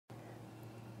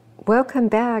Welcome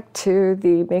back to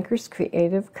the Makers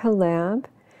Creative Collab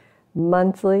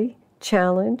monthly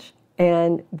challenge.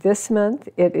 And this month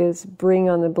it is Bring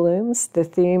on the Blooms, the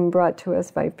theme brought to us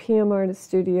by Artist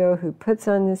Studio, who puts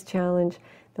on this challenge.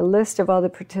 The list of all the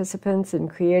participants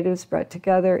and creatives brought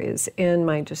together is in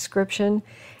my description,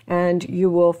 and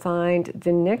you will find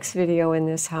the next video in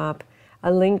this hop,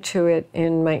 a link to it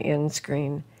in my end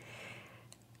screen.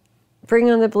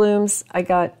 Bring on the Blooms, I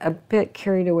got a bit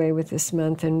carried away with this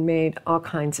month and made all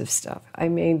kinds of stuff. I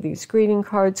made these greeting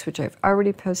cards, which I've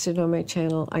already posted on my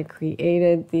channel. I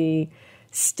created the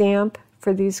stamp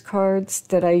for these cards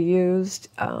that I used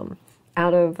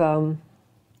out of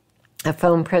a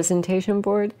foam presentation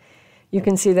board. You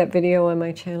can see that video on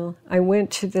my channel. I went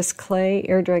to this clay,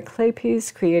 air dry clay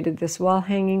piece, created this wall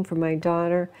hanging for my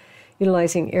daughter,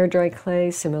 utilizing air dry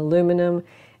clay, some aluminum,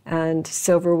 and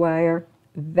silver wire.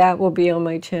 That will be on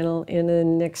my channel in the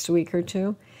next week or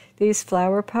two. These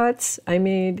flower pots I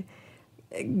made,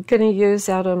 gonna use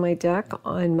out on my deck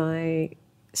on my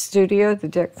studio, the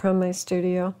deck from my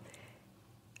studio.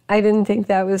 I didn't think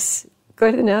that was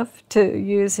good enough to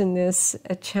use in this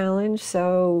challenge,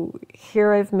 so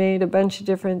here I've made a bunch of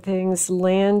different things,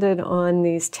 landed on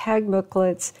these tag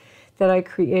booklets that I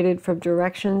created from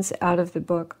directions out of the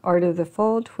book Art of the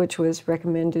Fold, which was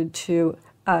recommended to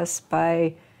us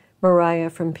by Mariah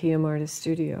from Artist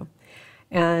Studio.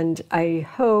 And I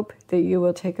hope that you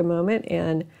will take a moment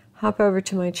and hop over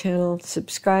to my channel,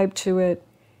 subscribe to it.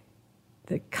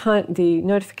 The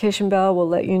notification bell will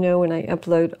let you know when I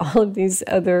upload all of these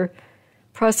other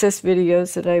process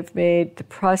videos that I've made. The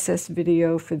process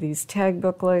video for these tag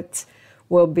booklets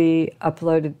will be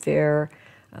uploaded there.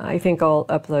 I think I'll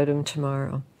upload them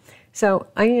tomorrow. So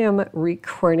I am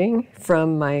recording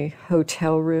from my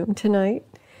hotel room tonight.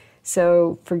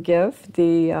 So forgive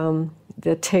the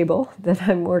table that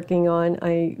I'm working on.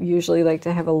 I usually like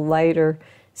to have a lighter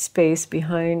space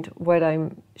behind what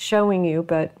I'm showing you,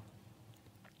 but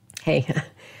hey,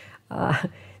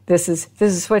 this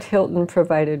is what Hilton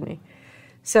provided me.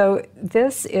 So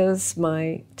this is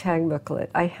my tag booklet.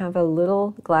 I have a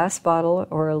little glass bottle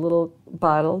or a little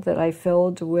bottle that I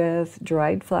filled with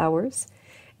dried flowers,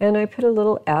 and I put a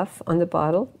little F on the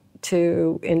bottle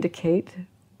to indicate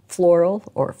floral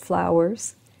or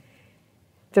flowers.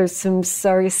 There's some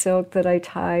sari silk that I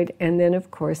tied, and then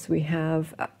of course we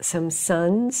have some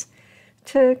suns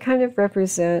to kind of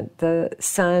represent the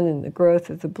sun and the growth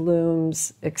of the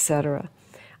blooms, etc.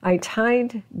 I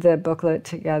tied the booklet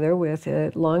together with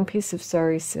a long piece of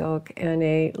sari silk and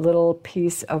a little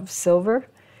piece of silver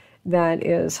that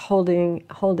is holding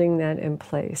that in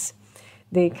place.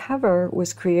 The cover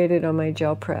was created on my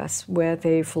gel press with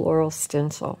a floral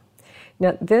stencil.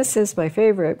 Now, this is my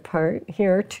favorite part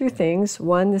here. Two things.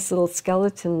 One, this little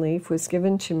skeleton leaf was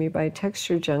given to me by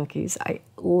TextureJunkies. I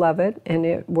love it, and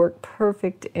it worked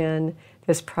perfect in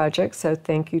this project, so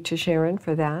thank you to Cheran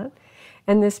for that.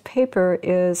 And this paper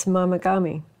is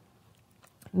mamagami,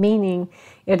 meaning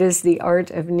it is the art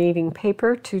of kneading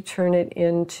paper to turn it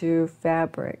into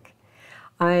fabric.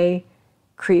 I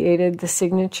created the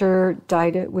signature,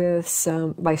 dyed it with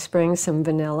by spraying some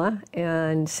vanilla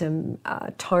and some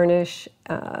tarnished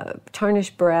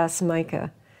brass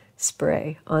mica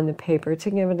spray on the paper to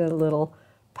give it a little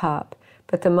pop.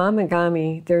 But the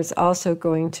mamagami, there's also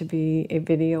going to be a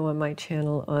video on my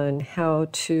channel on how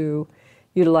to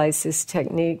utilize this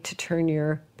technique to turn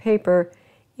your paper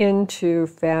into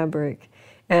fabric.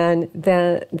 And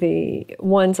then the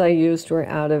ones I used were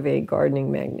out of a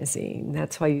gardening magazine.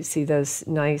 That's why you see those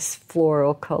nice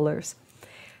floral colors.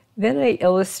 Then I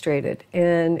illustrated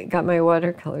and got my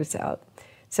watercolors out.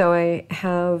 So I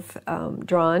have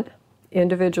drawn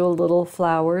individual little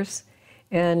flowers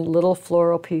and little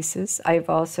floral pieces. I've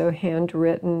also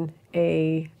handwritten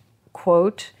a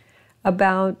quote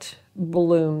about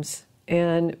blooms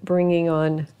and bringing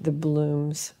on the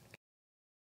blooms.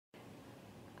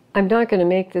 I'm not going to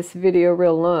make this video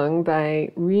real long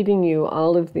by reading you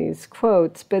all of these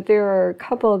quotes, but there are a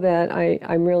couple that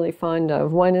I'm really fond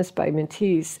of. One is by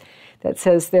Matisse that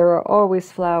says, "There are always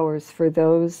flowers for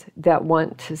those that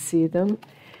want to see them."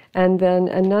 And then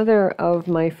another of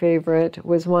my favorite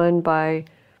was one by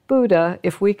Buddha,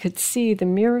 "If we could see the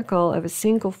miracle of a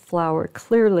single flower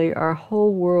clearly, our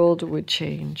whole world would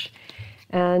change."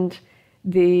 And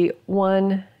the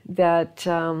one that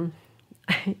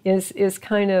is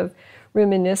kind of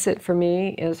reminiscent for me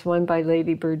is one by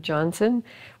Lady Bird Johnson,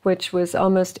 which was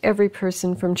almost every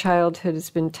person from childhood has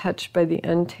been touched by the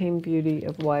untamed beauty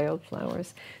of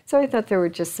wildflowers. So I thought there were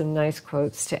just some nice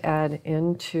quotes to add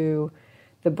into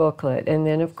the booklet. And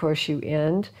then, of course, you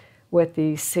end with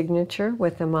the signature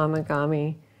with the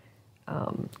mamagami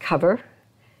cover.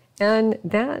 And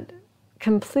that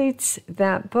completes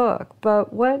that book.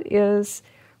 But what is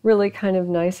really kind of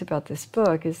nice about this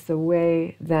book is the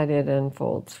way that it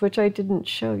unfolds, which I didn't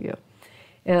show you.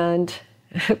 And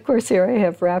of course, here I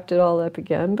have wrapped it all up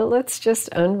again, but let's just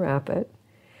unwrap it.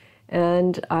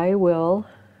 And I will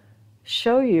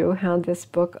show you how this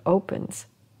book opens.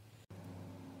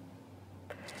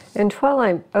 And while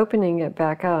I'm opening it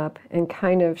back up and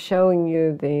kind of showing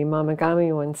you the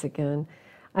Mamagami once again,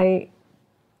 I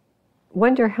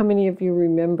wonder how many of you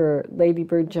remember Lady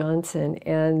Bird Johnson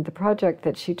and the project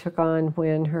that she took on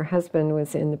when her husband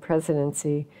was in the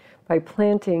presidency by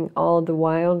planting all the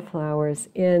wildflowers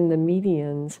in the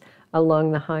medians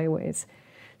along the highways.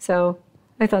 So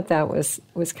I thought that was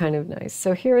kind of nice.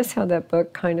 So here is how that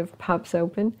book kind of pops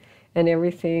open and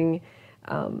everything,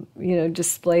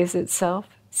 displays itself.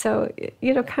 So,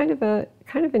 kind of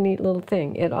a neat little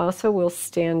thing. It also will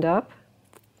stand up,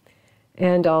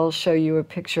 and I'll show you a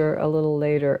picture a little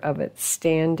later of it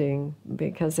standing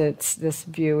because this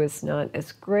view is not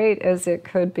as great as it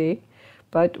could be.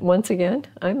 But once again,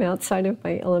 I'm outside of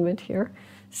my element here.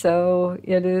 So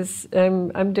it is,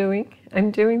 I'm doing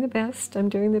the best. I'm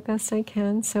doing the best I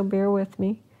can, so bear with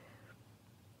me.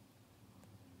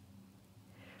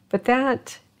 But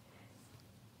that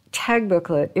tag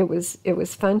booklet, it was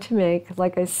fun to make.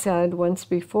 Like I said once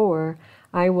before,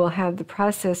 I will have the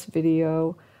process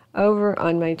video over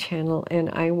on my channel, and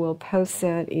I will post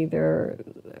that either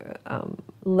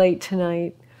late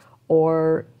tonight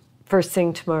or first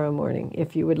thing tomorrow morning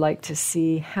if you would like to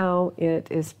see how it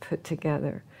is put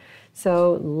together.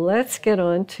 So let's get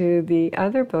on to the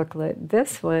other booklet.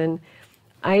 This one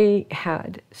I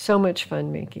had so much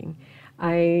fun making.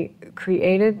 I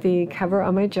created the cover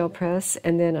on my gel press,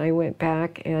 and then I went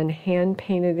back and hand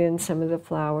painted in some of the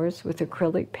flowers with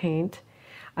acrylic paint.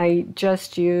 I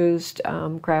just used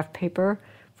graph paper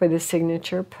for the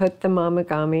signature, put the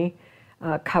Mamagami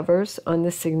covers on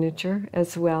the signature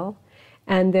as well.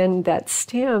 And then that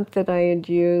stamp that I had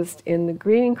used in the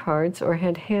greeting cards, or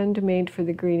had handmade for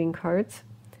the greeting cards,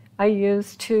 I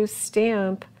used to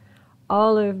stamp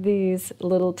all of these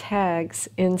little tags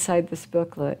inside this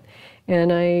booklet.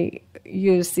 And I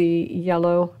used the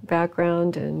yellow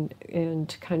background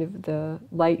and kind of the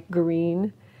light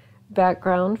green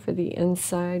background for the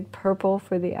inside, purple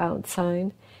for the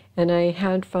outside. And I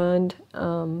had fun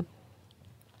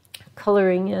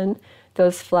coloring in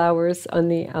those flowers on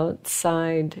the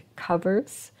outside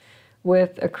covers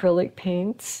with acrylic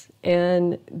paints.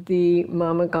 And the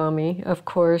Mamagami, of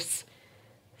course,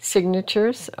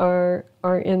 signatures are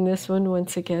in this one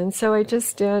once again. So I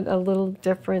just did a little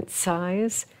different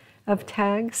size of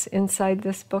tags inside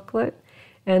this booklet,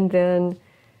 and then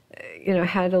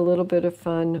had a little bit of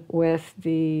fun with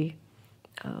the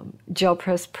gel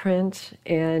press print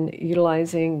and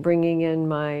bringing in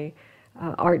my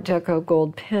Art Deco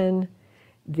gold pen,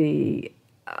 the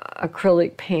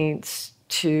acrylic paints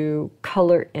to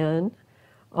color in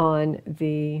on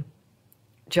the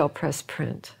gel press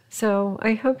print. So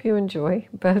I hope you enjoy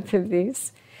both of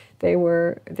these. They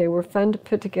were fun to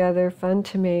put together, fun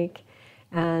to make,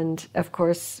 and of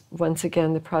course, once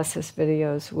again, the process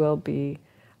videos will be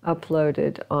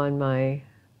uploaded on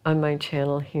my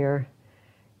channel here,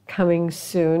 coming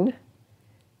soon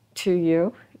to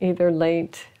you, either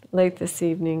late this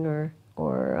evening or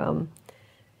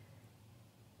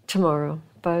tomorrow.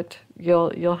 But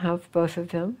you'll have both of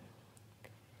them.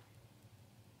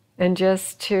 And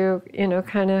just to,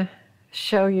 kind of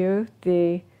show you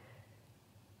the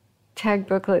tag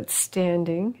booklet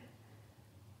standing.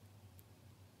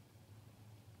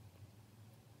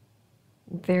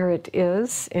 There it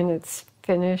is in its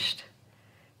finished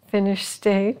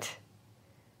state.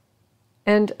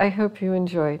 And I hope you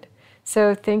enjoyed.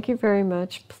 So thank you very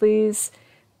much. Please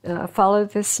follow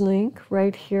this link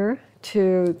right here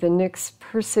to the next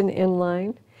person in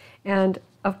line. And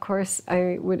of course,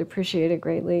 I would appreciate it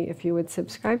greatly if you would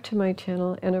subscribe to my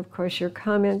channel. And of course, your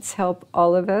comments help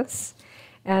all of us,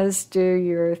 as do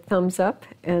your thumbs up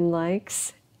and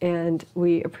likes. And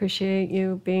we appreciate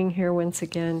you being here once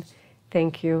again.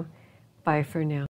 Thank you. Bye for now.